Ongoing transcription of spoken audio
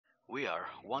We are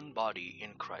one body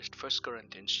in Christ. 1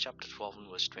 Corinthians chapter 12 and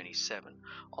verse 27.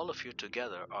 All of you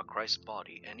together are Christ's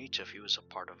body, and each of you is a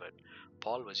part of it.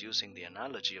 Paul was using the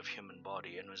analogy of human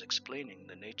body and was explaining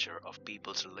the nature of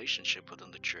people's relationship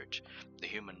within the church. The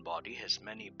human body has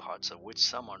many parts, of which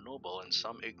some are noble and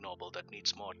some ignoble that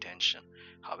needs more attention.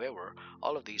 However,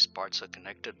 all of these parts are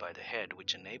connected by the head,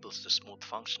 which enables the smooth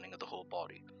functioning of the whole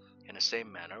body. In the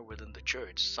same manner, within the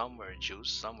church, some were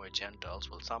Jews, some were Gentiles,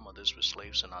 while some others were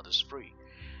slaves and others free.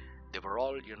 They were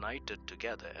all united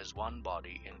together as one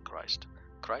body in Christ.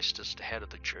 Christ is the head of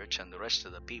the church, and the rest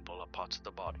of the people are parts of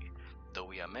the body. Though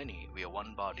we are many, we are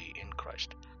one body in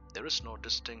Christ. There is no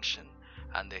distinction,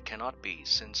 and there cannot be,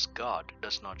 since God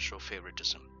does not show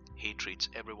favoritism. He treats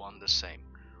everyone the same.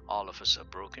 All of us are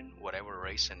broken, whatever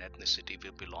race and ethnicity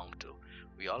we belong to.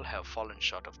 We all have fallen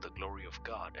short of the glory of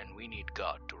God, and we need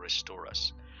God to restore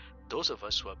us. Those of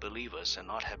us who are believers and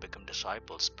not have become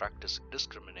disciples practice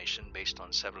discrimination based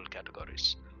on several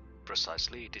categories.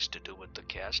 Precisely, it is to do with the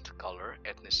caste, color,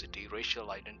 ethnicity,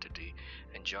 racial identity,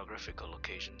 and geographical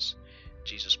locations.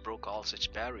 Jesus broke all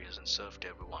such barriers and served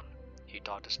everyone. He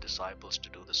taught his disciples to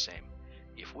do the same.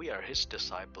 If we are his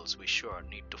disciples, we sure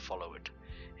need to follow it.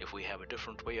 If we have a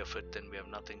different way of it, then we have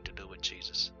nothing to do with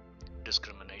Jesus.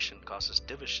 Discrimination causes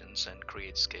divisions and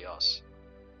creates chaos.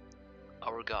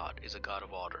 Our God is a God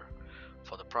of order.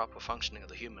 For the proper functioning of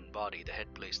the human body, the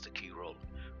head plays the key role.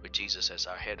 With Jesus as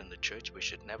our head in the church, we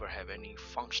should never have any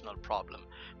functional problem,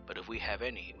 but if we have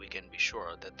any, we can be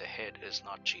sure that the head is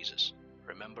not Jesus.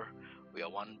 Remember, we are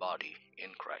one body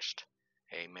in Christ.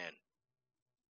 Amen.